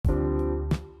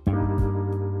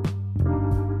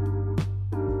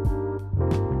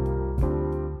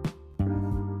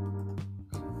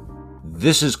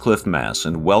This is Cliff Mass,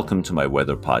 and welcome to my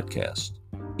weather podcast.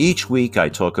 Each week I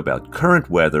talk about current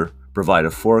weather, provide a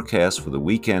forecast for the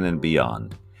weekend and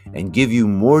beyond, and give you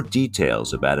more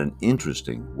details about an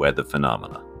interesting weather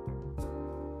phenomena.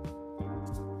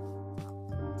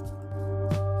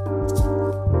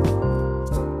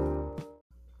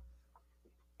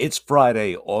 It's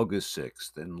Friday, August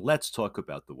 6th, and let's talk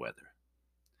about the weather.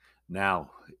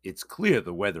 Now, it's clear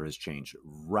the weather has changed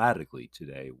radically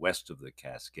today west of the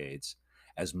Cascades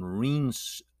as marine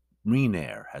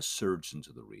air has surged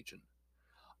into the region.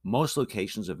 Most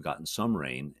locations have gotten some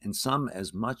rain, and some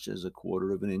as much as a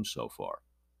quarter of an inch so far.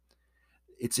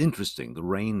 It's interesting, the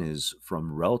rain is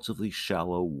from relatively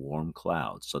shallow, warm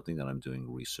clouds, something that I'm doing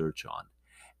research on,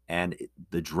 and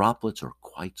the droplets are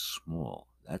quite small.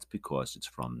 That's because it's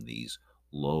from these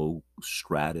low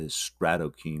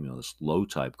stratocumulus, low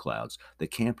type clouds that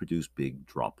can't produce big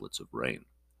droplets of rain.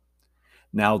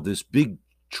 Now, this big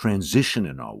transition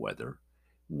in our weather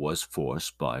was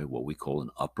forced by what we call an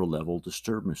upper level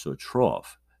disturbance or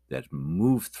trough that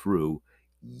moved through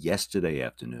yesterday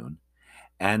afternoon.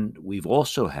 And we've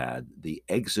also had the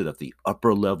exit of the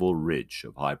upper level ridge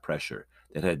of high pressure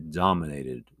that had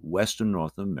dominated Western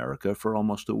North America for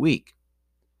almost a week.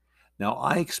 Now,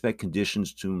 I expect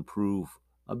conditions to improve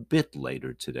a bit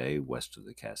later today west of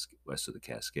the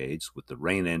Cascades, with the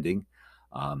rain ending,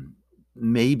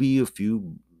 maybe a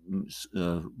few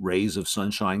rays of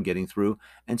sunshine getting through,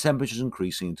 and temperatures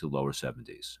increasing to lower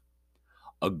 70s.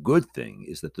 A good thing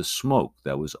is that the smoke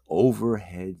that was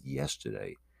overhead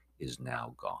yesterday is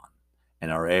now gone,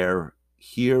 and our air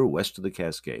here west of the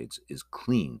Cascades is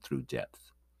clean through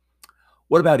depth.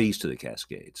 What about east of the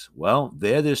Cascades? Well,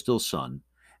 there's still sun,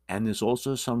 and there's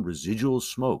also some residual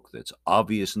smoke that's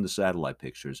obvious in the satellite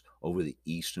pictures over the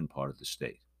eastern part of the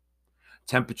state.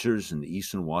 Temperatures in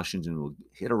eastern Washington will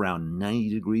hit around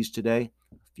 90 degrees today,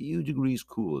 a few degrees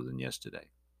cooler than yesterday.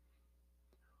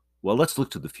 Well, let's look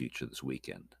to the future this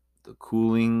weekend. The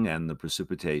cooling and the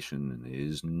precipitation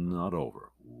is not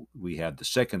over. We have the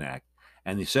second act,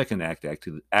 and the second act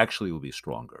actually will be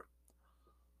stronger.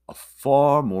 A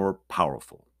far more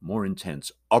powerful, more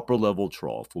intense upper-level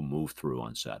trough will move through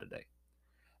on Saturday,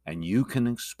 and you can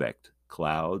expect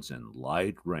clouds and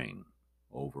light rain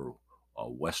over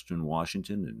western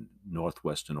Washington and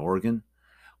northwestern Oregon,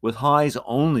 with highs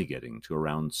only getting to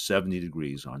around 70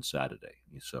 degrees on Saturday.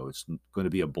 So it's going to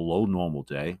be a below normal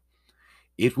day.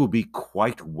 It will be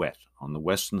quite wet on the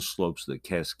western slopes of the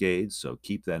Cascades, so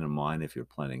keep that in mind if you're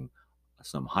planning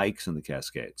some hikes in the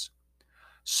Cascades.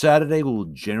 Saturday will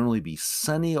generally be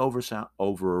sunny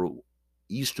over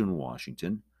eastern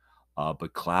Washington,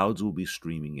 but clouds will be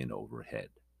streaming in overhead.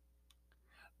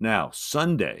 Now,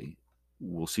 Sunday,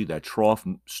 we'll see that trough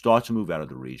start to move out of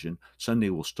the region.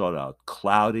 Sunday will start out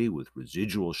cloudy with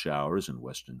residual showers in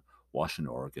western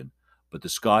Washington, Oregon, but the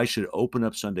sky should open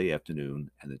up Sunday afternoon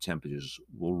and the temperatures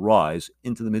will rise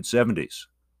into the mid-70s.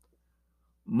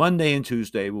 Monday and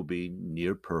Tuesday will be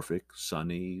near perfect,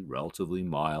 sunny, relatively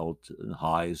mild,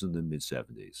 highs in the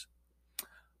mid-70s.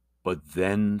 But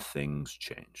then things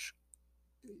change.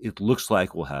 It looks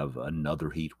like we'll have another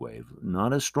heat wave,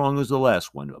 not as strong as the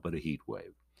last one, but a heat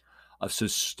wave. A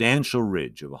substantial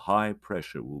ridge of high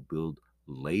pressure will build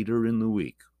later in the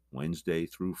week, Wednesday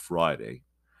through Friday,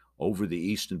 over the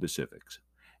eastern Pacific,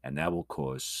 and that will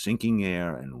cause sinking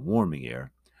air and warming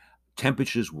air.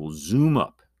 Temperatures will zoom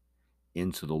up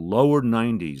into the lower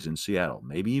 90s in Seattle,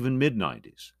 maybe even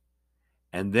mid-90s.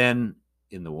 And then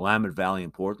in the Willamette Valley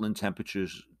and Portland,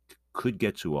 temperatures could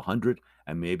get to 100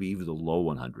 and maybe even the low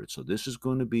 100. So this is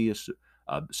going to be a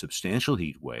substantial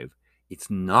heat wave.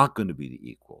 It's not going to be the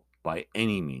equal by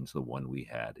any means the one we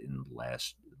had in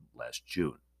last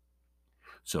June.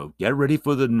 So get ready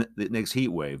for the next heat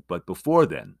wave, but before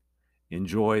then,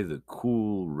 enjoy the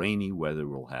cool, rainy weather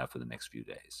we'll have for the next few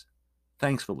days.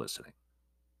 Thanks for listening.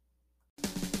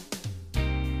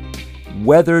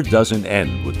 Weather doesn't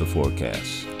end with the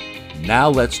forecast. Now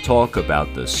let's talk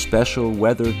about the special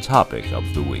weather topic of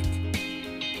the week.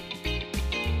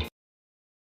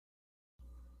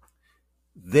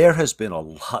 There has been a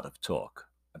lot of talk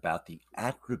about the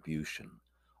attribution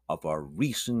of our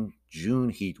recent June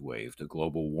heat wave to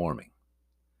global warming.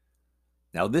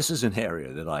 Now, this is an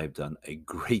area that I've done a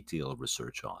great deal of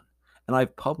research on, and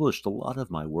I've published a lot of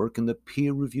my work in the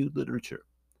peer-reviewed literature.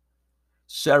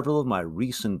 Several of my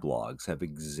recent blogs have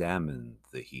examined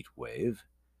the heat wave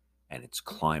and its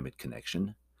climate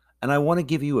connection, and I want to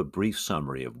give you a brief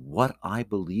summary of what I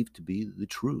believe to be the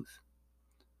truth.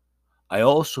 I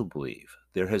also believe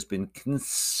there has been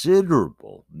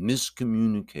considerable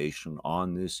miscommunication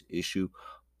on this issue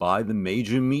by the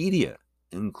major media,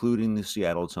 including the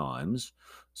Seattle Times,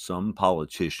 some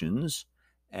politicians,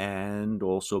 and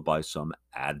also by some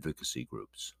advocacy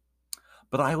groups.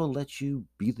 But I will let you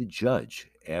be the judge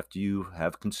after you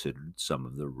have considered some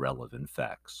of the relevant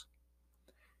facts.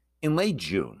 In late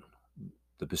June,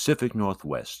 the Pacific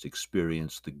Northwest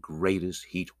experienced the greatest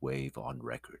heat wave on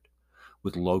record,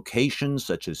 with locations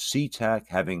such as SeaTac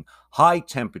having high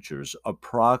temperatures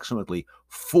approximately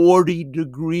 40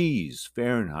 degrees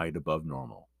Fahrenheit above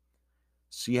normal.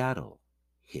 Seattle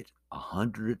hit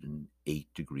 108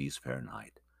 degrees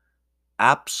Fahrenheit,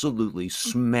 absolutely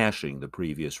smashing the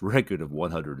previous record of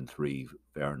 103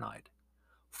 Fahrenheit.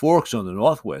 Forks on the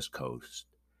northwest coast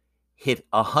hit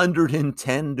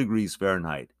 110 degrees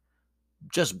Fahrenheit,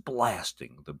 just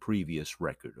blasting the previous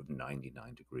record of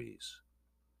 99 degrees.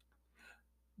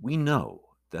 We know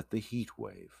that the heat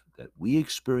wave that we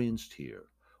experienced here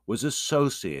was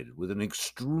associated with an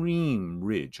extreme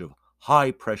ridge of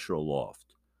high pressure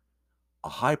aloft, a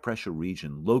high pressure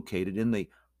region located in the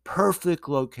perfect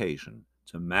location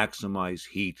to maximize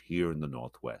heat here in the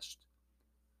Northwest.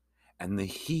 And the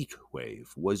heat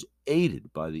wave was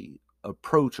aided by the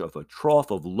approach of a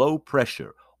trough of low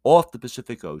pressure off the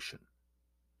Pacific Ocean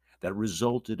that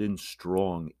resulted in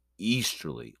strong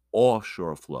easterly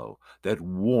offshore flow that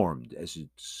warmed as it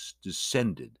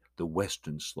descended the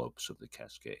western slopes of the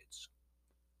Cascades.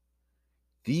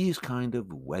 These kind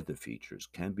of weather features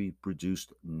can be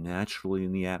produced naturally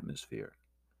in the atmosphere,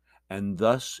 and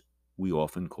thus we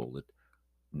often call it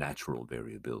natural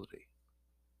variability.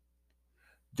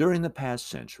 During the past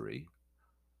century,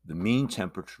 the mean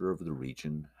temperature of the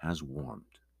region has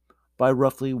warmed by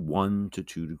roughly 1 to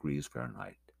 2 degrees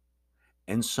Fahrenheit,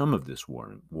 and some of this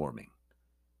warming,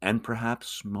 and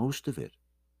perhaps most of it,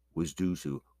 was due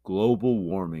to global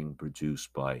warming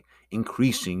produced by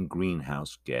increasing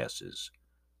greenhouse gases,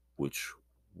 which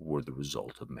were the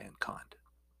result of mankind.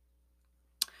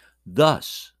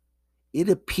 Thus, it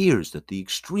appears that the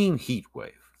extreme heat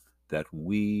wave that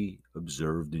we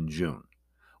observed in June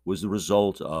was the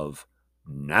result of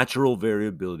natural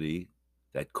variability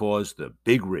that caused the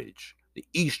big ridge, the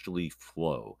easterly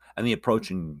flow, and the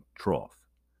approaching trough.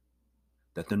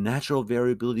 That the natural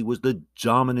variability was the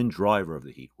dominant driver of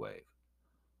the heat wave,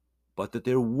 but that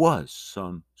there was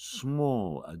some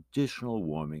small additional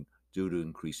warming due to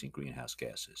increasing greenhouse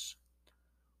gases.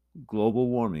 Global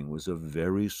warming was a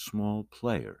very small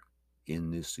player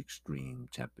in this extreme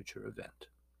temperature event.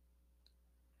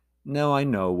 Now I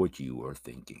know what you are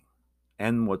thinking,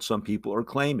 and what some people are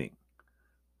claiming.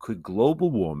 Could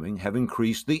global warming have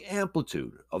increased the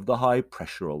amplitude of the high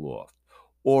pressure aloft,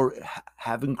 or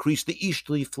have increased the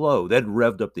easterly flow that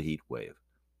revved up the heat wave?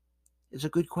 It's a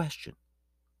good question.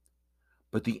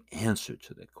 But the answer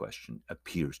to that question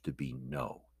appears to be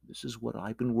no. This is what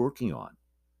I've been working on.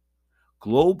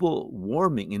 Global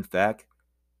warming, in fact,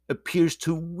 appears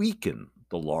to weaken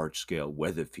the large-scale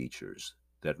weather features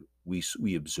that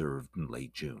we observed in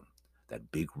late June,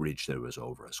 that big ridge that was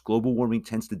over us. Global warming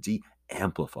tends to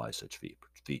de-amplify such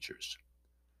features.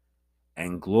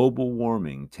 And global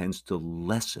warming tends to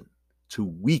lessen, to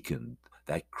weaken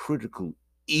that critical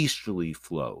easterly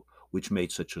flow, which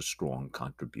made such a strong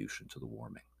contribution to the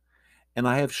warming. And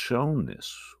I have shown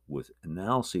this with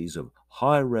analyses of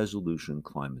high-resolution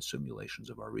climate simulations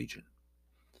of our region.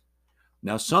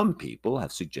 Now, some people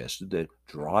have suggested that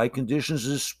dry conditions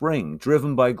this spring,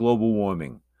 driven by global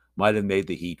warming, might have made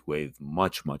the heat wave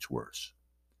much, much worse.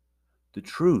 The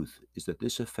truth is that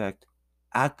this effect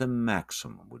at the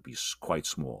maximum would be quite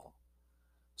small,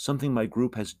 something my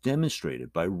group has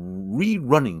demonstrated by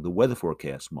rerunning the weather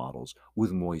forecast models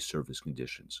with moist surface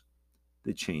conditions.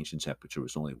 The change in temperature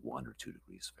was only 1 or 2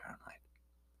 degrees Fahrenheit.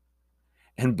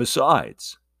 And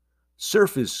besides,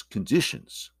 surface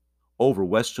conditions over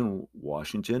western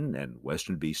Washington and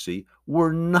western BC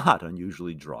were not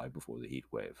unusually dry before the heat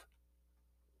wave.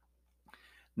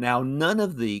 Now, none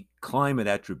of the climate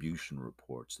attribution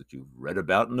reports that you've read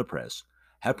about in the press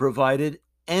have provided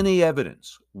any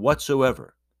evidence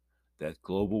whatsoever that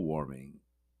global warming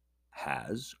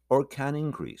has or can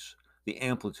increase the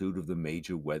amplitude of the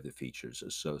major weather features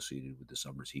associated with the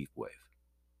summer's heat wave.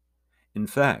 In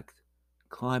fact,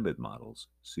 climate models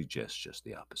suggest just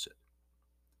the opposite.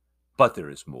 But there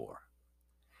is more.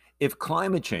 If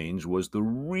climate change was the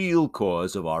real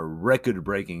cause of our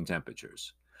record-breaking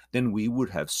temperatures, then we would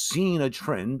have seen a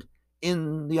trend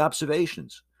in the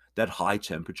observations that high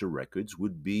temperature records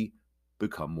would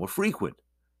become more frequent,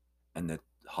 and that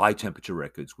high temperature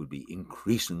records would be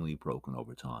increasingly broken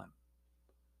over time.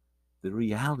 The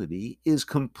reality is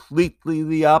completely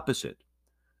the opposite.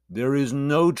 There is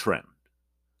no trend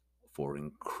for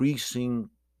increasing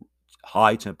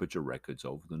high temperature records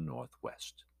over the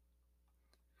Northwest.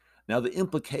 Now, the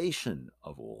implication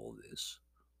of all this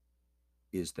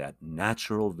is that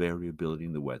natural variability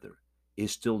in the weather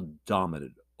is still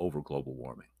dominant over global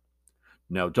warming.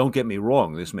 Now, don't get me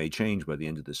wrong, this may change by the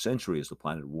end of the century as the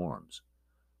planet warms,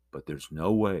 but there's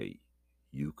no way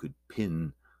you could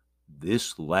pin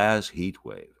this last heat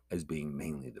wave as being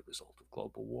mainly the result of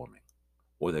global warming,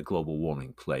 or that global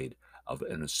warming played a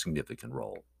significant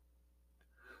role.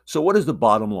 So what is the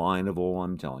bottom line of all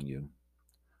I'm telling you?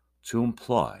 To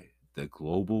imply that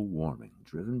global warming,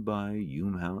 driven by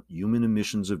human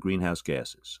emissions of greenhouse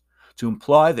gases, to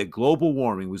imply that global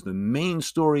warming was the main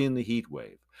story in the heat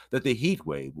wave, that the heat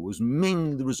wave was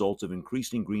mainly the result of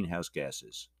increasing greenhouse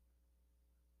gases,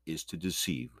 is to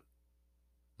deceive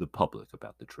the public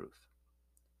about the truth.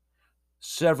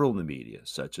 Several in the media,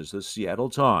 such as the Seattle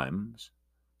Times,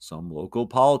 some local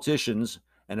politicians,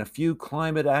 and a few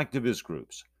climate activist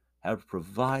groups, have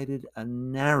provided a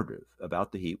narrative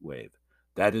about the heat wave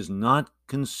that is not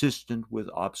consistent with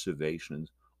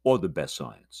observations or the best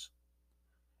science.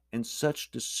 And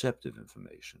such deceptive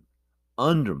information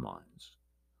undermines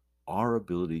our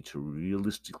ability to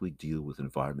realistically deal with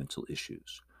environmental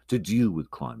issues, to deal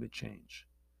with climate change.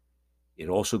 It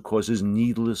also causes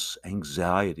needless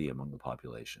anxiety among the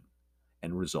population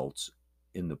and results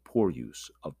in the poor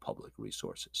use of public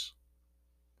resources.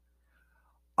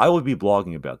 I will be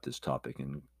blogging about this topic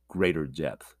in greater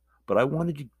depth, but I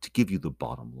wanted to give you the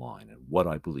bottom line and what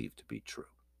I believe to be true.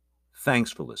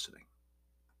 Thanks for listening.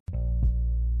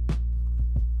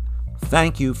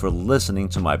 Thank you for listening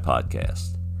to my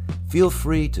podcast. Feel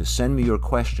free to send me your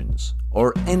questions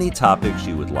or any topics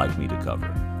you would like me to cover.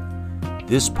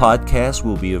 This podcast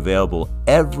will be available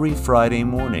every Friday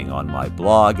morning on my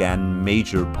blog and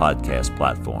major podcast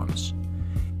platforms.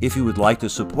 If you would like to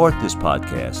support this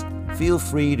podcast, feel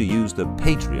free to use the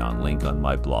Patreon link on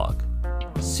my blog.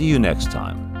 See you next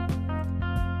time.